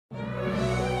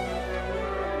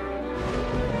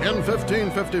In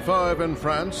 1555 in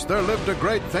France, there lived a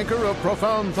great thinker of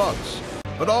profound thoughts,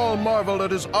 but all marveled at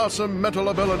his awesome mental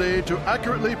ability to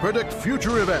accurately predict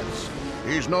future events.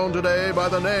 He's known today by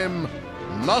the name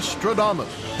Nostradamus.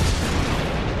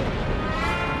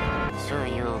 So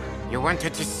you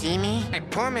wanted to see me? My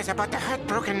poem is about the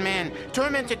heartbroken man,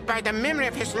 tormented by the memory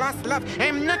of his lost love. I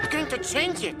am not going to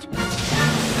change it.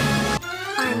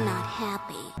 I'm not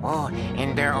happy. Oh,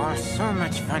 and they're all so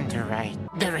much fun to write.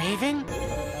 The Raven?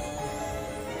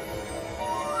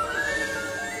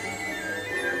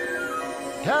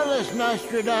 Tell us,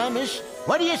 Nostradamus,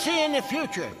 what do you see in the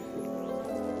future?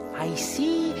 I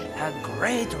see a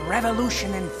great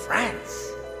revolution in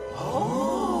France.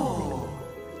 Oh!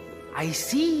 I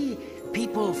see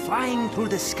people flying through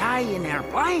the sky in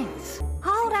airplanes.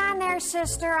 Hold on there,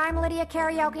 sister. I'm Lydia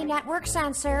Karaoke Network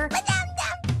Censor.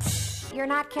 You're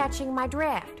not catching my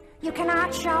drift. You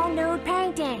cannot show nude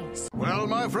paintings. Well,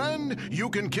 my friend, you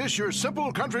can kiss your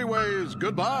simple country ways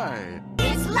goodbye.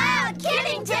 It's Loud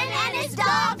Kiddington and his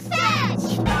dog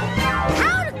Fetch!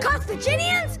 Howdy,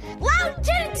 Carthaginians! Loud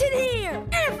Kiddington here!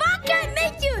 And if I can't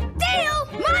make you a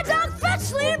deal, my dog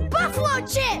Fetch lead buffalo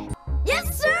chip!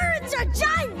 Yes, sir, it's a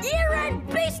giant year-end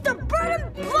beast of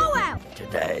burden blowout!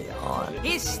 Today on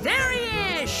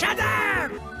Hysteria! Shut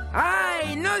up!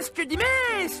 I,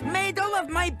 Nostradamus, made all of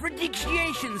my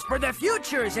predictions for the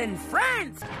futures in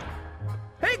France.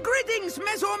 Hey, greetings,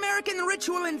 Mesoamerican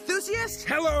ritual enthusiasts.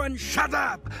 Hello and shut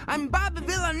up. I'm Bob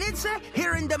Villanitza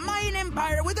here in the Mayan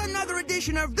Empire with another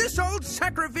edition of This Old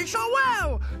Sacrificial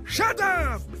Well. Shut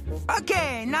up.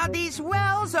 Okay, now these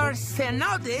wells, or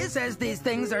cenotes, as these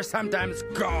things are sometimes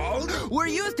called, were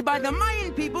used by the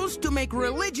Mayan peoples to make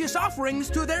religious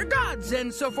offerings to their gods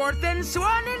and so forth and so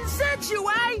on and such,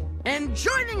 eh? And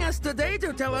joining us today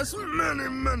to tell us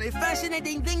many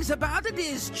fascinating things about it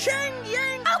is Cheng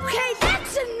Yang. Okay,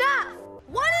 that's enough!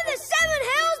 One of the 7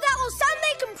 hills that will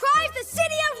someday comprise the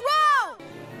city of Rome!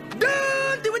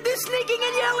 Don't do this sneaking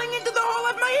and yelling into the hall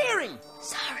of my hearing!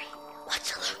 Sorry, what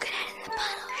you looking at in the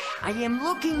bottle? I am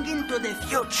looking into the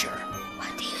future.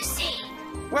 What do you see?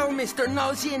 Well, Mr.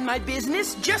 Nosy in my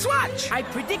business, just watch! I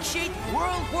predict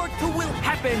World War II will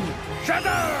happen. Shut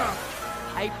up!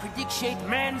 I predict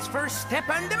man's first step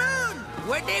on the moon,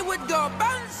 where they would go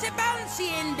bouncy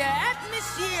in the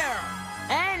atmosphere.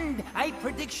 And I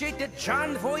predict that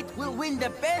John Voight will win the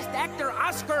Best Actor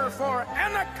Oscar for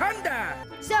Anaconda.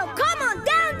 So come on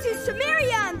down to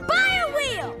Samaria and buy a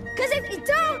wheel. Cause if you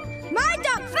don't, my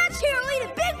dog Fetch here will eat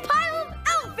a big pile of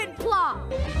elephant claw.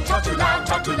 Talk too loud,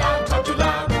 talk too loud, talk too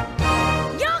loud.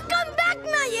 Y'all come back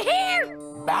now, you hear?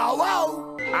 Bow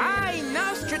wow! I,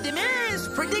 Nostradamus,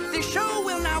 predict the show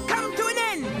will now come to an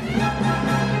end.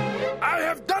 I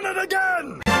have done it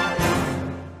again!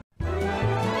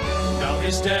 Now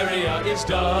Hysteria is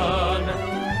done.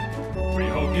 We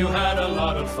hope you had a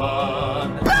lot of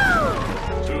fun.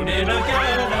 Tune in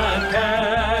again and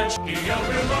catch the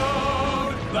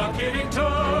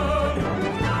Kiddington.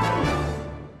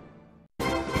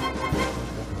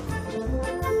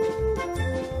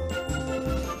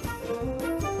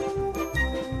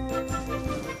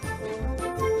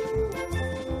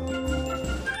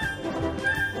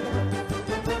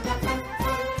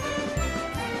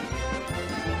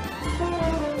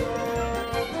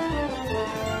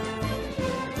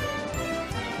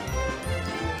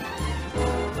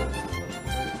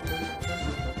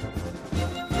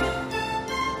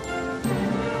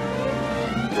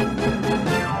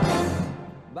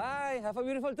 Bye. Have a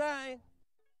beautiful time.